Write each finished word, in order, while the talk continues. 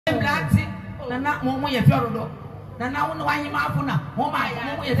na mo ye fero na wo no wanyi ma afuna mo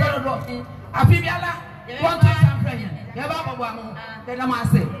ye fero do afi biala won to samfra yen ye ba babo amu de na ma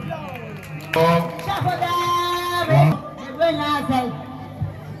se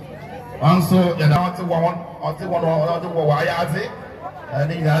Anso ya na oti wo wa ya ati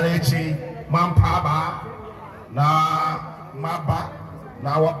ani ya lechi mampa ba na maba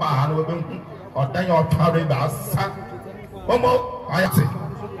na wa ba na we benku odan ya otare ba sa omo ayati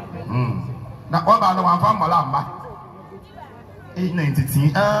na o ba na wa fa mala ma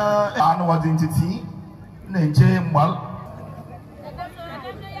 893 anu wa dintiti na nje mal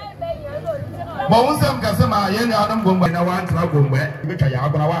Bon sem ka se ma ye ni adam gomba na wa ntra gomba be twa ya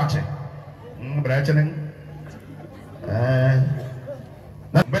agona wa ache bra chenen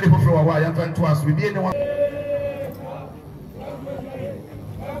na bedi foforo wa ya fan to as we be ni wa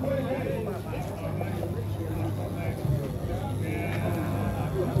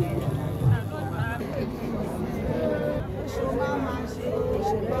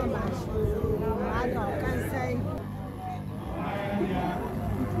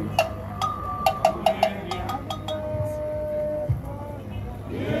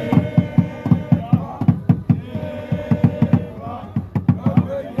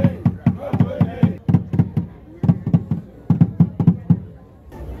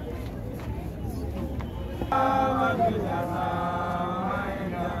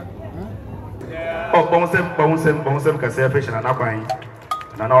Bonsem ka se fish na kwan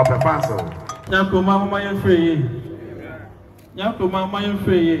na na ope fanso Nyakrom amayen freye Nyakrom amayen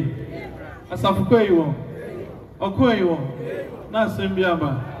freye asafuko yiwo okwo yiwo na asem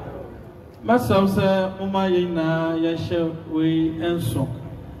aba masaw se mama yin na ye hye we enso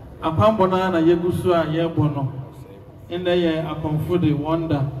Akwambo na yegusu a ye bo no inde ye akonfo de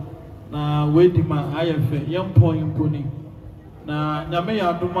wonder na wedima ayefe ye mponi na nyame ya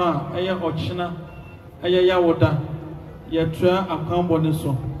adoma eye ochina eye ya woda ye tra Akwambo ne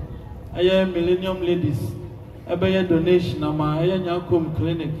so eye Millennium Ladies ebe ye donation ama eye Nyakrom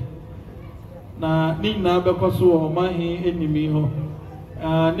clinic na nina bekoso wo mahi enimi ho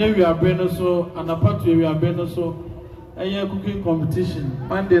na wiabre no so anapatu wiabre no so eye cooking competition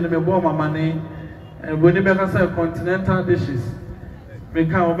Monday na mebo mama ne boni bekasa continental dishes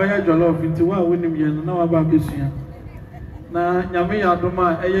meka obaya jollof nti wa wonim ye na wa ba besua na nyame ya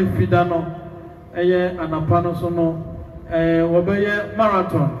adoma eye fida no eye anapa no so no wobeye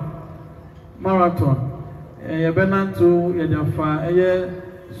marathon ye benanto ye dafa eye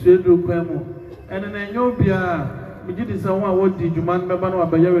suedu kwemu ene na nyo bia migidi se won a wodi djuman beba no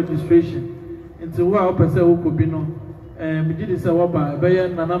abaye registration nti wo a opese wo kobi no migidi se wo ba beye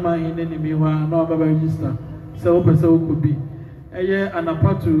nanama hin ne nimi ho na obaba register se wo pese wo kobi eye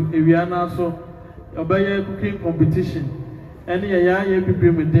anapatu ewia na so obeye cooking competition ene ye ya ye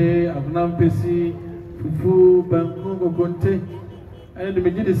bibrimde agunam pesi fufu banku gogonte ene de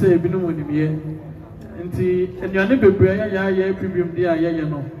migidi se ebinu monimye nti enuane bebre ya ye bibrimde a ye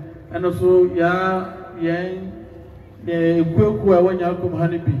no ene so ya yen ekueku a wanya kom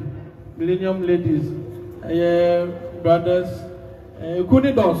hanibi Millennium Ladies brothers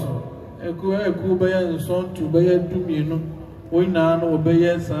ekuni doso eku beye son to beye dumienu oina no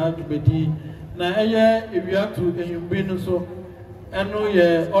beye sa dubedi na ewiatu enyumbe no so eno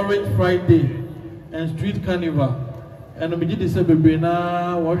ye Orange Friday and Street Carnival eno bigi de se bebre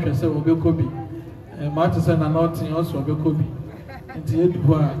na wo hwe se obekobi ma to se na nothing also obekobi nti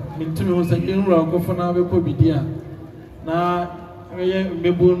edubu a mintumi ho se enwura okofo na obekobi dia na eye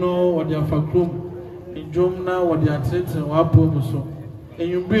mebu no wodi afakrom njom na wodi atrete wa pomu so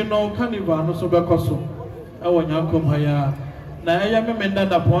enyumbe no carnival no so bekoso ewo Nyakrom ha ya na eye memenda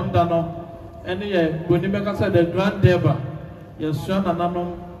da ponda no ene ye boni bekasa the grand deba ye sua na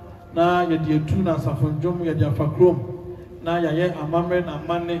nanom na ye de etu na safonjom ye de afakrom na ye amamre na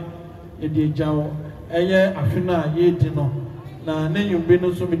mane ye de jawo eye afina ye di no na nenyumbe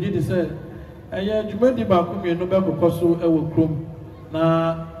no so me di se eye djumadi ba ko mienu be kokoso ewo krom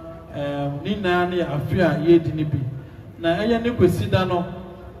na nina na ya afia ye di ni bi na eye ne kwesida no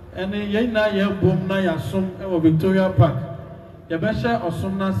ene ye na ye bom na ya som ewo Victoria Park ye be hye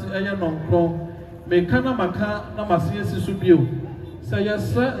osom na se eye nonkro me kana maka na mase sisu bio se ye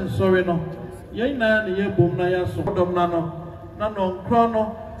se nsori no ye na ye bom na ya so dom na no na nonkro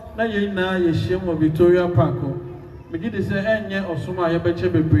no na ye na ye hye mo Victoria Park me gidi se enye osom a ye be che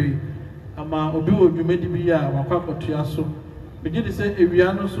bebre ama obi wo dwumedi bi ya wakwakotua so begidi se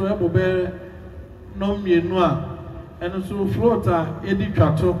ewia no so ebobe no mienu a eno so float a edi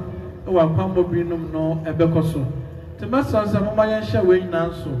twato e Akwambo binum no ebekoso te masansa mama ye hye we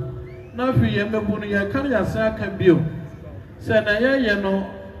nyina so na afi ye mebu no ye kan ya sa aka bio se na ye no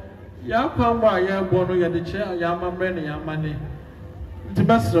Nyakrom Akwambo ya de chair ya mamre ne ya mane.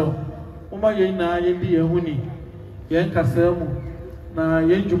 Ntibasro, uma ye na ye di ehuni. Ye nkasa mu na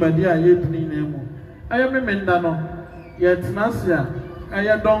ye djumadi a ye dini na mu. Aye memenda no ye tenase a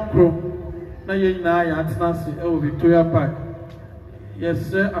aye donkro na ye na ya tenase e wo Victoria Park.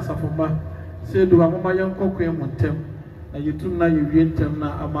 Yes asafoma se do amama ye nkokwe mu ntem na yetum na ye wie ntem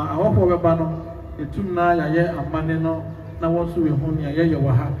na ama ahofo beba no yetum na ya ye amane no na woso we hu ne ye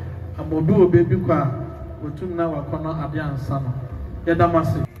wa ha amodu obebi kwa wotum na wakono ade ansa no ye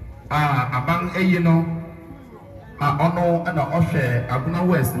damase abang eyi no ono na ohwe Aguna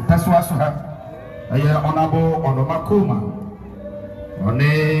West peso aso ha eye onabo onomakoma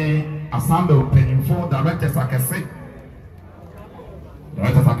one assembly penyimfo directors akese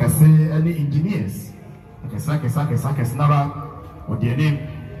any engineers akese nara odi name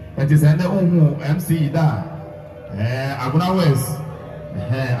it is ene ohu MC da Aguna West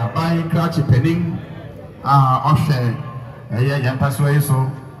abai crachi pening ohwe eye yempaso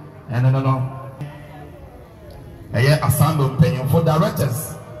yeso no eye assembly penyimfo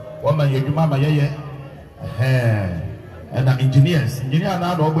directors woman yeduma ma yeye and engineer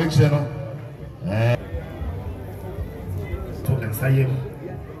na do ogbe kire no to ensaye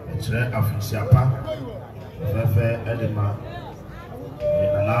kire afisiapa fefe edema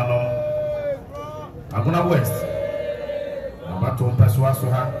nanano Aguna West abato peso aso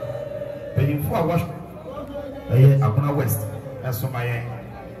ha penyimfo a wash eye Aguna West eso maye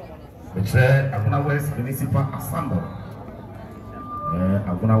kire Aguna West Municipal Assembly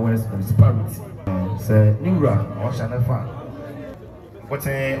Aguna West Municipality say Nura or Shanafa what's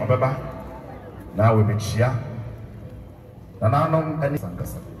a obeba now we meet Shia and I know any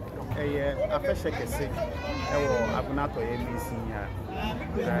Sankasa. A fish say, Aguna to ABC.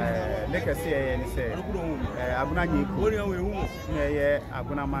 Like I say, and say, Aguna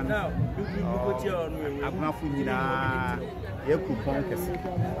Aguna man, Aguna Funa, Yaku Ponkes,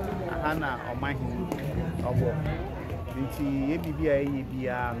 Hana or my or Binti ABBA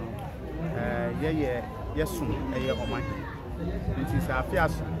Biano, yes, soon, a year or mine. It is a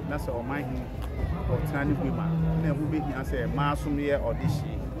fias, that's all mine or tiny women. Never be answer Marsum year or this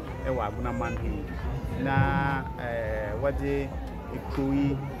year, a Waguna man. Na what they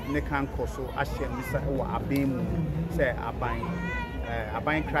Kui Nekan Koso, Asher, Mr. or Abim, say a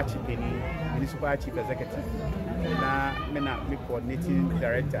buying cratchy penny, municipal chief executive. Na Mena, me coordinating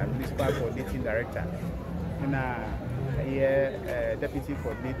director, municipal coordinating director. Na deputy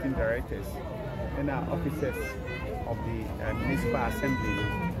coordinating directors and officers of the municipal assembly.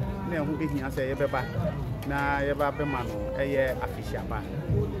 Now, who be here say Yababa, na Yababa Mano, a official man.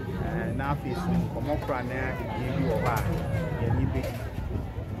 Now, if Komokra, you are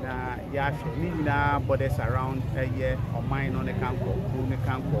na Yash, na borders around a year or mine on the campo, Bune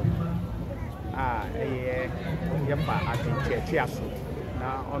Campo. A year, Yapa at the church.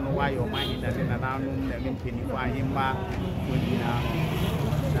 Na on why your mind and then an penny for him na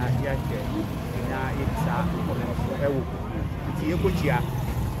yake na it's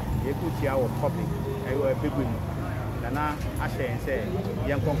a or public I will big win na ashe and say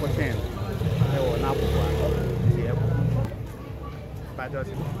young competent or now but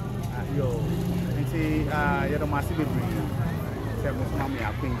yo and see you're massive bring seven mommy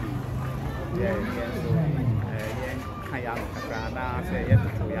are queen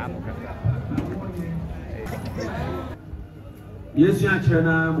Yes, ya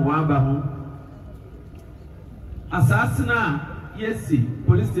chena mwamba ho. Asasina yesi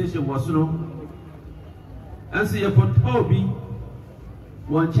police station was no. Anso ye obi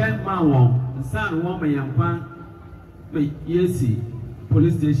one chen ma won san won me yampa me yesi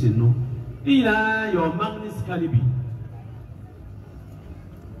police station no. Ila your magnis calibi.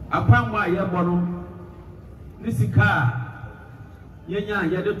 Apamwa ye bono Nisika yenya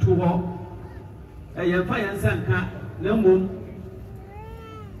yede to ho ye fa yansanka na mom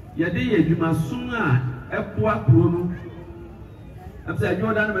yede ye dwuma sun a ekoa pro no after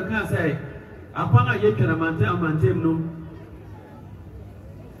Jordan me kan say apana ye twena mantem no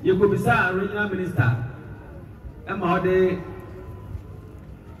ye go bisa regional minister e ma ode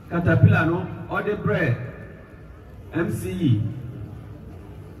caterpillar no ode bread MCE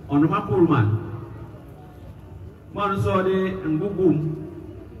onoma Pullman man so de ngugum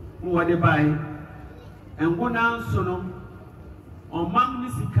mu wade bai enguna nso no omam ni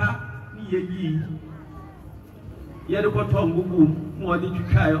sika ni yeyi ye de ko to ngugum mu wade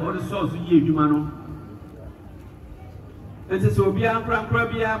twikae o de so ye adwuma no ente so obi ankra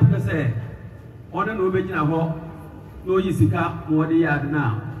bia pese one no obegina ho no yi sika mu wade ya de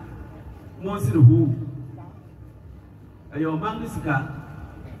na mo si hu ayo omam ni sika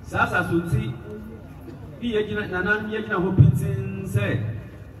Sasa sunti iye jina nanan ye jina ho pitin say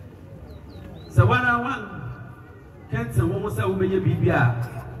wana wan kente wo mo say wo meye bibia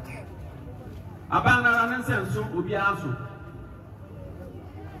abana ranan senso obi aso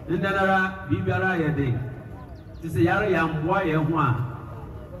ndadara bibiara ye de ti se yare ya mboa ye ho a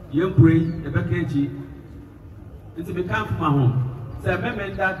ye mpure e beka echi nti be kan fuma ho say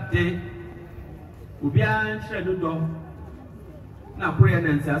memenda de obi an kire dodo na pray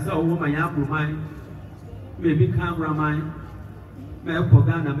na ntia say wo man ya aproman maybe cameraman me ko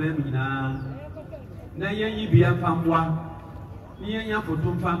Ghana me nyina na yen yi bia famboa yen ya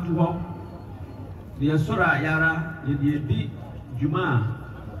foto mfanto ho de sora yara ye de di juma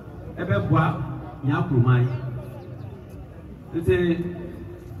ebe boa nya aproman nti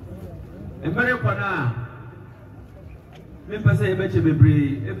emere kwana me pese ye beche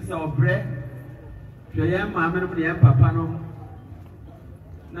bebre e bisa obre hwe ye ma me no ye papa no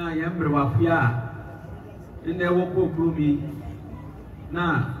na ye mbre wafia inde woko krumi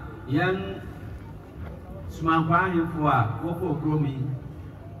na yan sumankwa hifo a woko krumi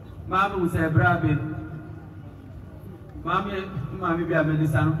mamu se brabe mami bia me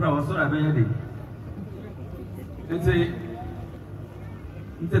nisanu pra wosora be yede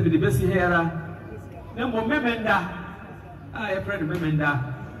nte bi de besi hera ne mo memenda a e friend memenda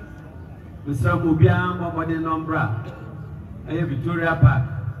misra mo bia mo body number e Victoria Park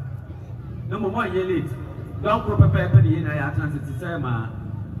ne mo mo ye late don't pro pepe de na ya transit say ma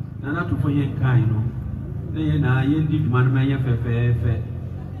na na to for yen kan no ne ye na ye ndi duma no ye fefe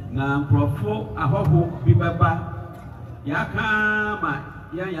na profo ahoho bi baba ya ka ma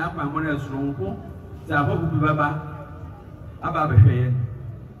ya kwa mo na suronko za ahoho bi baba aba behwe ye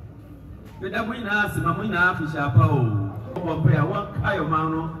beda mo ina asima mo ina afisha pa o bo pe ya won kayo ma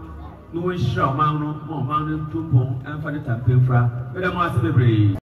no no won shira ma no mo ma no tumpo en fa de tampefra beda mo ase bebre